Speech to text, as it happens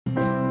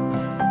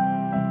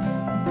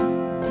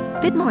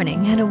Good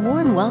morning and a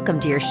warm welcome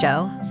to your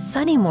show,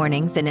 Sunny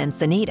Mornings in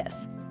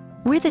Encinitas.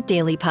 We're the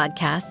daily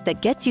podcast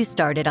that gets you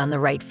started on the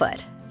right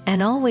foot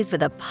and always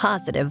with a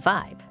positive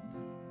vibe.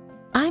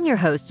 I'm your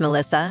host,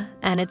 Melissa,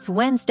 and it's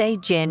Wednesday,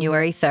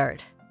 January 3rd.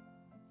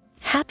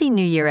 Happy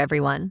New Year,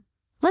 everyone.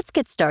 Let's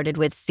get started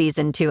with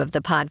Season 2 of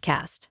the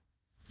podcast.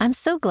 I'm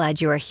so glad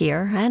you are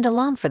here and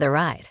along for the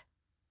ride.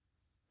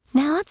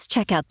 Now let's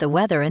check out the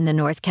weather in the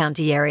North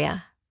County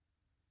area.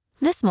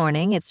 This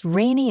morning, it's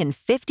rainy and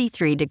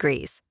 53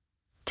 degrees.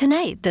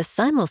 Tonight, the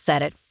sun will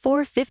set at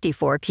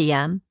 4:54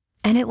 p.m.,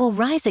 and it will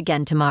rise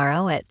again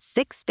tomorrow at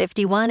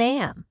 6:51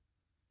 a.m.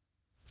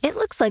 It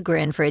looks like we're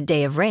in for a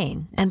day of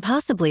rain and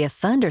possibly a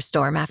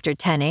thunderstorm after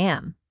 10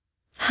 a.m.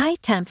 High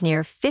temp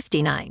near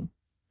 59.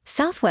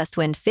 Southwest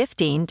wind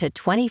 15 to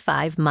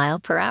 25 mile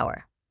per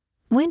hour.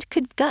 Wind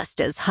could gust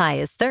as high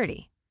as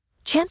 30.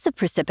 Chance of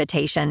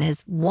precipitation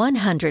is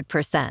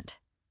 100%.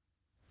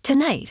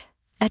 Tonight,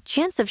 a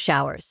chance of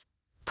showers.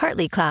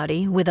 Partly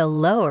cloudy with a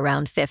low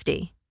around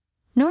 50.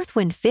 North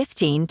wind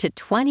 15 to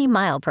 20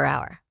 mile per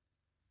hour.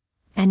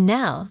 And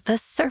now, the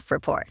surf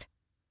report.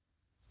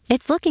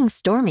 It's looking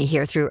stormy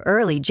here through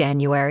early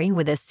January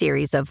with a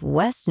series of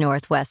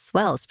west-northwest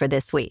swells for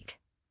this week.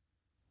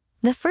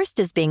 The first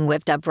is being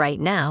whipped up right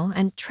now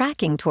and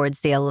tracking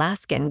towards the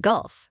Alaskan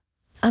Gulf.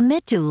 A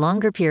mid to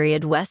longer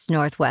period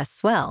west-northwest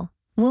swell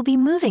will be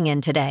moving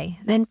in today,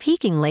 then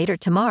peaking later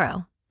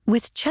tomorrow,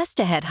 with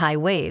chest-to-head high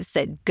waves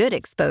at good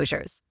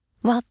exposures,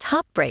 while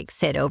top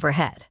breaks hit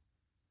overhead.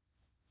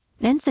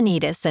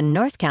 Encinitas in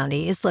North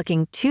County is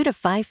looking 2 to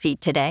 5 feet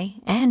today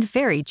and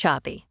very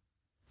choppy.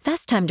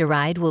 Best time to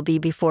ride will be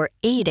before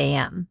 8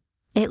 a.m.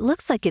 It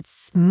looks like it's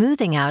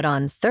smoothing out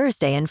on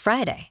Thursday and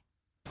Friday.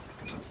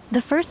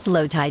 The first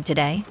low tide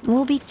today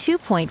will be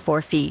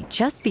 2.4 feet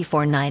just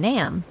before 9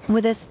 a.m.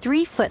 with a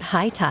 3-foot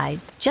high tide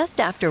just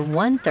after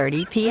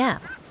 1:30 p.m.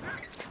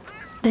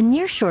 The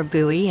nearshore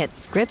buoy at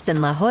Scripps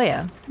in La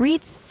Jolla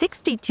reads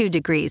 62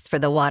 degrees for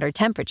the water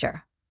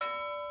temperature.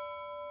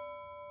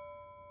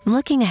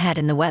 Looking ahead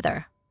in the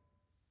weather.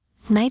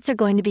 Nights are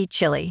going to be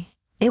chilly.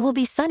 It will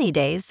be sunny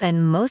days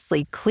and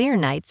mostly clear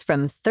nights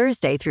from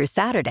Thursday through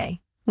Saturday,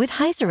 with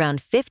highs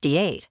around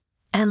 58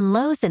 and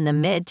lows in the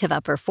mid to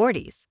upper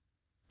 40s.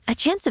 A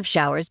chance of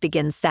showers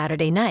begins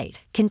Saturday night,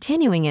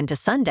 continuing into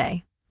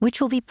Sunday,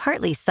 which will be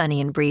partly sunny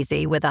and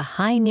breezy with a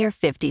high near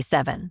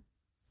 57.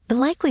 The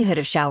likelihood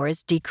of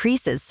showers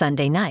decreases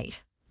Sunday night,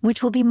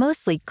 which will be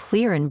mostly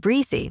clear and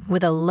breezy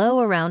with a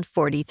low around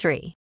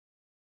 43.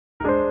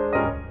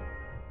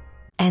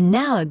 And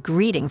now a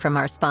greeting from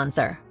our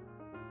sponsor.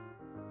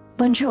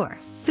 Bonjour,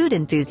 food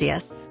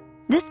enthusiasts.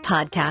 This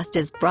podcast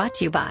is brought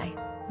to you by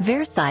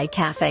Versailles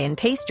Cafe and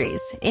Pastries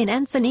in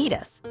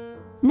Encinitas.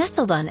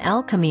 Nestled on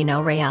El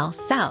Camino Real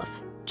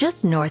South,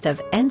 just north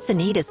of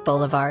Encinitas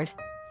Boulevard,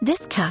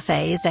 this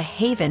cafe is a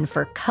haven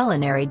for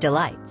culinary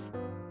delights.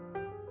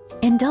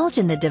 Indulge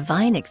in the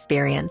divine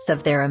experience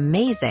of their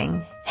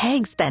amazing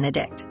Eggs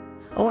Benedict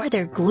or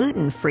their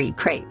gluten-free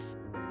crepes.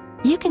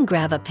 You can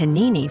grab a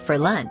panini for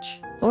lunch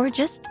or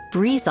just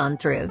breeze on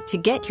through to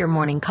get your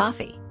morning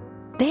coffee.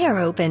 They are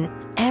open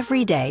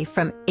every day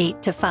from 8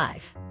 to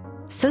 5.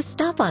 So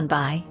stop on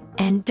by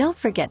and don't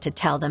forget to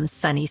tell them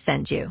Sunny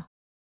sent you.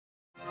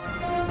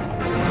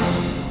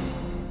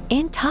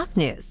 In top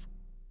news,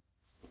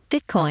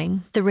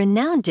 Bitcoin, the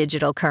renowned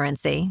digital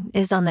currency,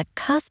 is on the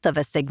cusp of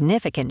a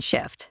significant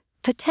shift,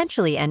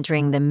 potentially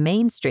entering the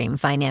mainstream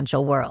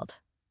financial world.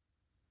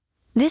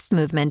 This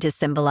movement is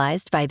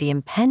symbolized by the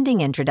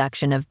impending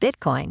introduction of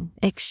Bitcoin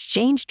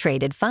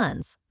exchange-traded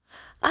funds,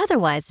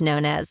 otherwise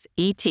known as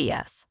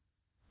ETFs.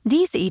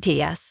 These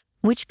ETFs,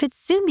 which could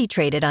soon be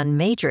traded on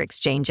major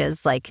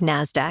exchanges like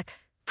NASDAQ,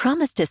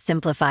 promise to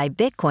simplify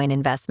Bitcoin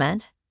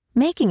investment,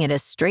 making it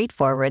as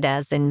straightforward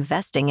as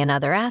investing in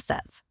other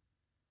assets.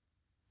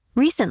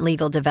 Recent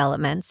legal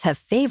developments have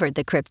favored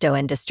the crypto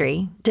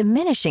industry,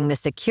 diminishing the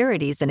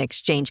Securities and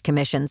Exchange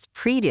Commission's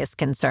previous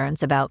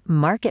concerns about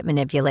market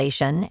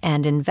manipulation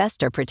and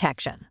investor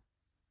protection.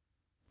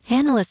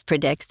 Analysts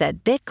predict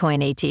that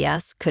Bitcoin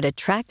ETFs could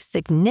attract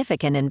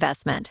significant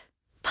investment,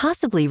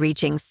 possibly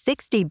reaching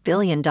 $60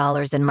 billion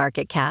in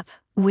market cap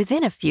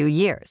within a few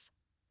years.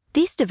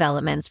 These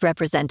developments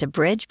represent a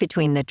bridge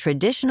between the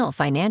traditional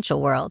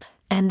financial world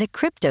and the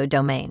crypto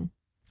domain,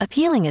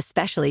 appealing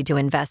especially to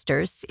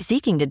investors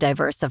seeking to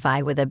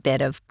diversify with a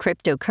bit of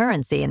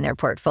cryptocurrency in their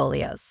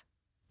portfolios.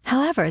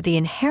 However, the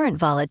inherent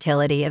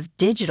volatility of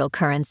digital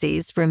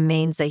currencies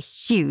remains a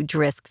huge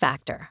risk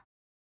factor.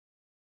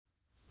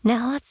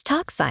 Now let's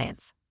talk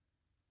science.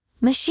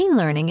 Machine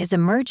learning is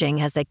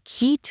emerging as a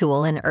key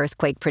tool in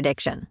earthquake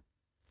prediction.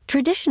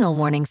 Traditional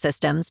warning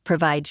systems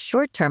provide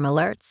short-term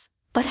alerts,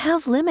 but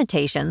have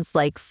limitations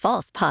like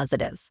false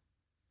positives.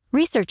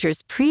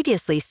 Researchers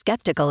previously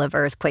skeptical of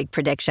earthquake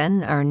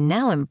prediction are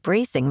now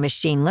embracing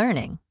machine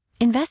learning,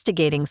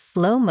 investigating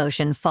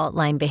slow-motion fault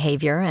line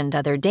behavior and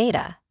other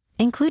data,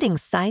 including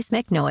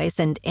seismic noise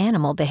and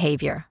animal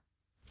behavior.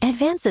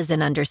 Advances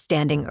in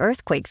understanding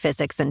earthquake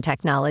physics and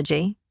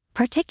technology,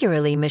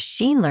 particularly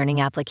machine learning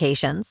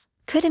applications,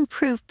 could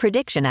improve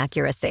prediction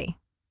accuracy.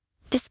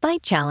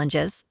 Despite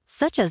challenges,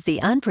 such as the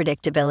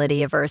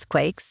unpredictability of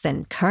earthquakes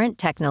and current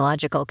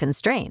technological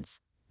constraints,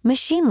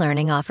 machine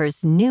learning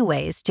offers new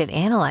ways to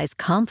analyze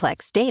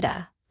complex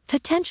data,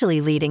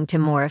 potentially leading to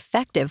more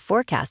effective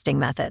forecasting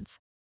methods.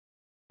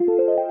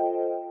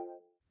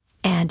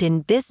 And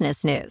in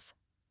business news,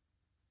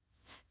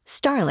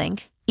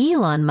 Starlink,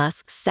 Elon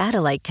Musk's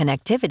satellite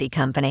connectivity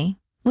company,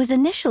 was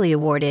initially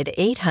awarded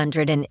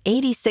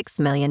 $886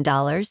 million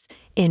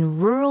in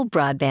rural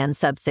broadband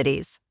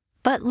subsidies,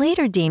 but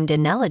later deemed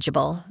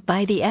ineligible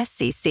by the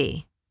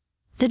FCC.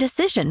 The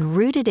decision,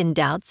 rooted in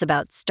doubts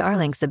about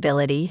Starlink's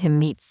ability to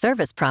meet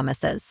service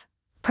promises,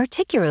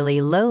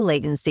 particularly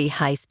low-latency,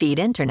 high-speed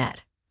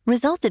internet,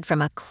 resulted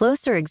from a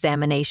closer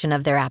examination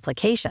of their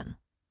application.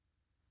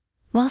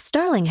 While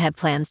Starlink had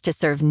plans to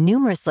serve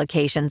numerous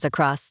locations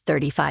across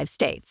 35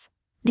 states,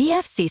 the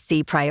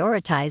FCC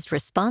prioritized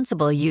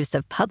responsible use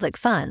of public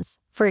funds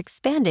for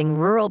expanding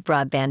rural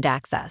broadband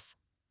access.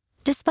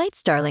 Despite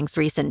Starlink's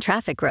recent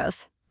traffic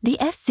growth, the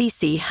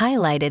FCC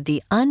highlighted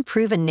the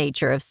unproven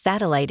nature of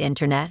satellite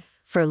internet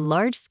for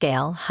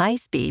large-scale,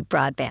 high-speed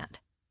broadband.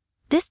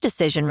 This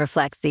decision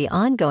reflects the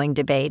ongoing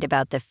debate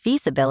about the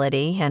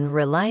feasibility and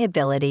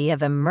reliability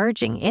of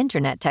emerging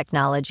internet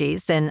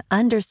technologies in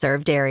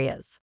underserved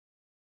areas.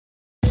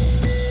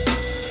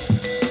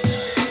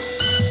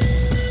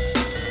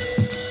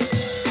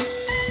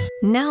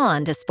 Now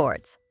on to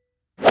sports.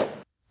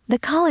 The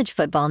college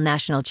football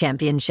national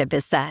championship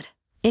is set.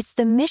 It's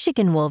the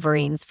Michigan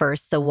Wolverines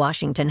versus the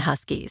Washington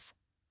Huskies.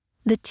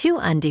 The two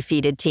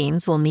undefeated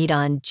teams will meet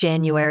on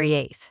January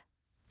 8th.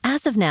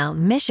 As of now,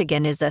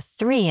 Michigan is a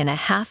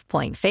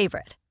 3.5-point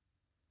favorite.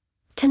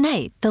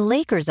 Tonight, the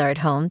Lakers are at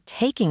home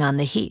taking on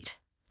the Heat,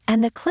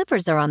 and the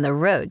Clippers are on the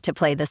road to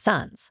play the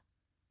Suns.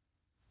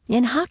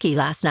 In hockey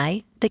last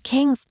night, the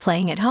Kings,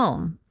 playing at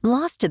home,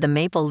 lost to the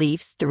Maple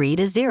Leafs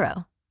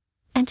 3-0.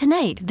 And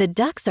tonight, the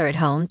Ducks are at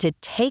home to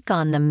take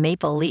on the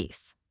Maple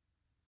Leafs.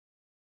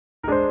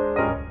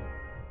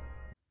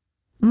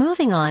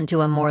 Moving on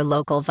to a more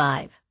local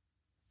vibe.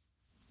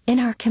 In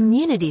our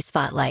community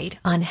spotlight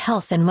on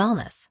health and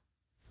wellness,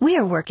 we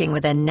are working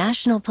with a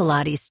national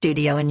Pilates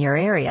studio in your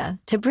area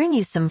to bring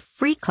you some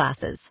free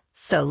classes,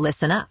 so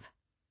listen up.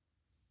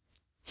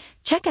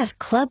 Check out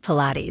Club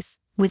Pilates,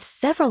 with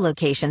several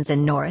locations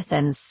in North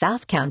and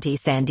South County,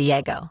 San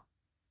Diego.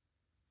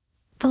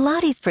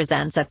 Pilates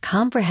presents a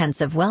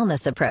comprehensive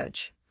wellness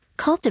approach,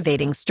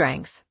 cultivating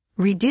strength,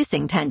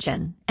 reducing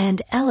tension,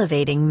 and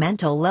elevating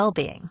mental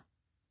well-being.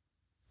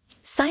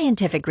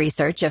 Scientific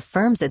research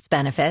affirms its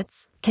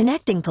benefits,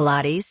 connecting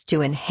Pilates to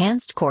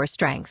enhanced core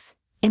strength,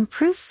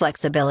 improved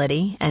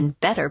flexibility, and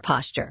better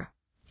posture.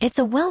 It's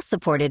a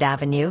well-supported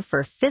avenue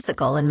for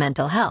physical and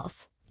mental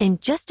health in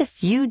just a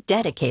few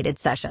dedicated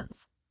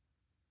sessions.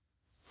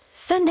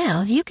 So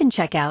now you can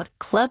check out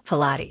Club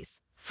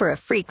Pilates for a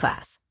free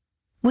class.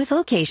 With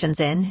locations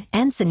in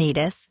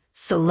Encinitas,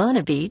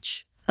 Solana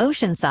Beach,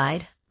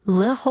 Oceanside,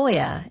 La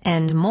Jolla,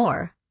 and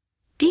more,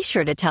 be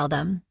sure to tell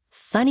them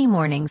Sunny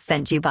Mornings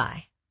sent you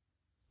by.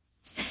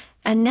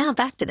 And now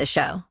back to the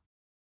show.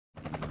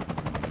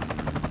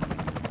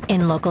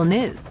 In local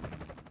news,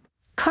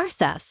 car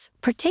thefts,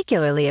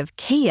 particularly of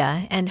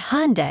Kia and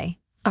Hyundai,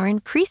 are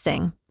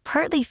increasing,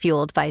 partly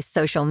fueled by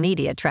social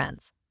media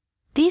trends.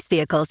 These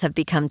vehicles have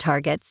become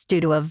targets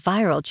due to a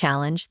viral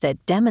challenge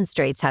that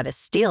demonstrates how to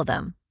steal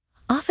them,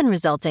 often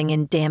resulting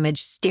in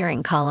damaged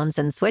steering columns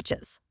and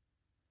switches.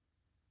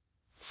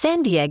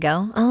 San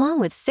Diego,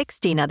 along with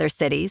 16 other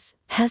cities,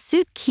 has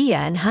sued Kia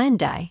and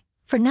Hyundai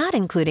for not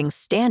including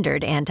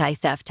standard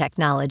anti-theft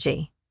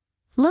technology.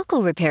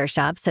 Local repair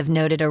shops have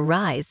noted a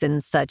rise in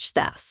such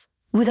thefts,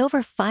 with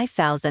over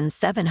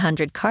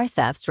 5,700 car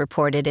thefts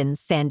reported in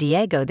San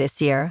Diego this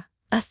year,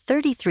 a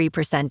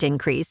 33%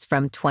 increase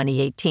from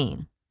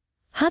 2018.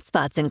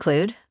 Hotspots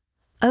include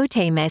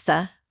Otay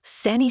Mesa,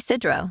 San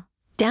Isidro,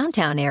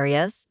 downtown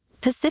areas,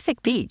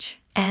 Pacific Beach,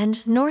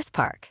 and North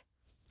Park.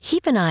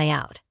 Keep an eye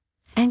out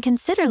and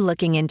consider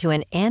looking into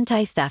an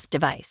anti-theft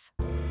device.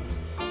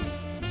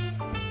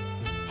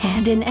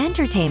 And in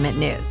entertainment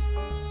news,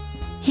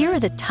 here are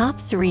the top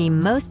 3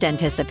 most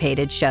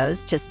anticipated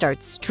shows to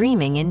start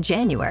streaming in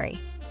January.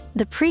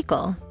 The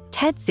prequel,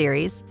 Ted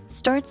series,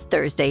 starts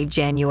Thursday,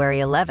 January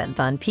 11th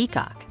on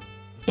Peacock.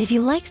 If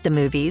you liked the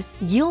movies,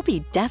 you'll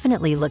be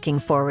definitely looking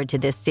forward to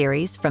this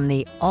series from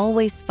the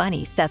always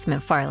funny Seth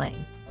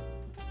MacFarlane.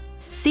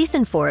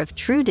 Season 4 of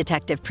True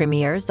Detective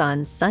premieres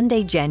on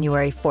Sunday,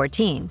 January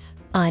 14th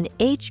on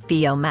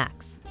HBO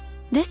Max.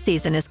 This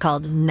season is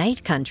called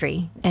Night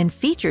Country and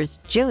features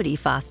Jodie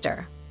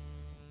Foster.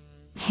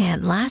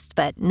 And last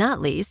but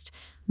not least,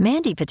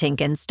 Mandy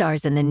Patinkin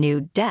stars in the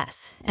new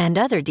Death and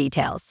Other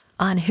Details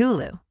on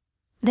Hulu.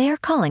 They are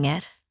calling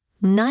it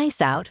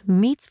Nice Out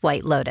Meets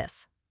White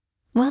Lotus.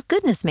 Well,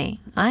 goodness me,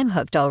 I'm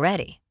hooked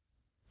already.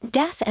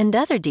 Death and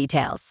Other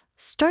Details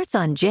starts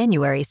on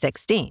January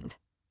 16th.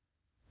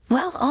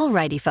 Well,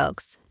 alrighty,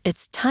 folks,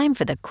 it's time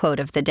for the quote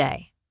of the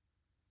day.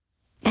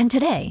 And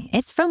today,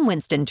 it's from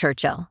Winston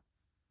Churchill.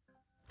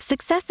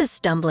 Success is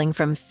stumbling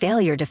from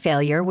failure to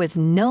failure with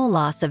no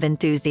loss of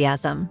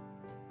enthusiasm.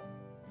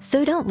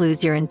 So don't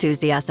lose your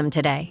enthusiasm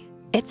today.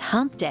 It's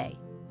hump day.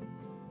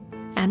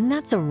 And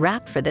that's a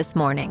wrap for this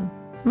morning.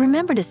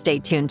 Remember to stay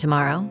tuned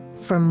tomorrow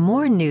for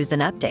more news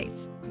and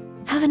updates.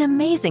 Have an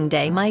amazing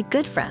day, my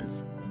good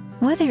friends.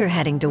 Whether you're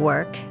heading to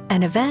work,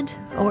 an event,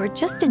 or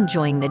just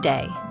enjoying the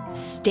day,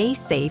 stay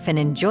safe and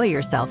enjoy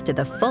yourself to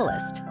the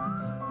fullest.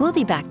 We'll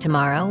be back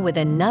tomorrow with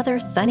another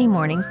Sunny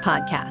Mornings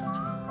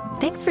podcast.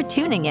 Thanks for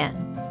tuning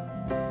in.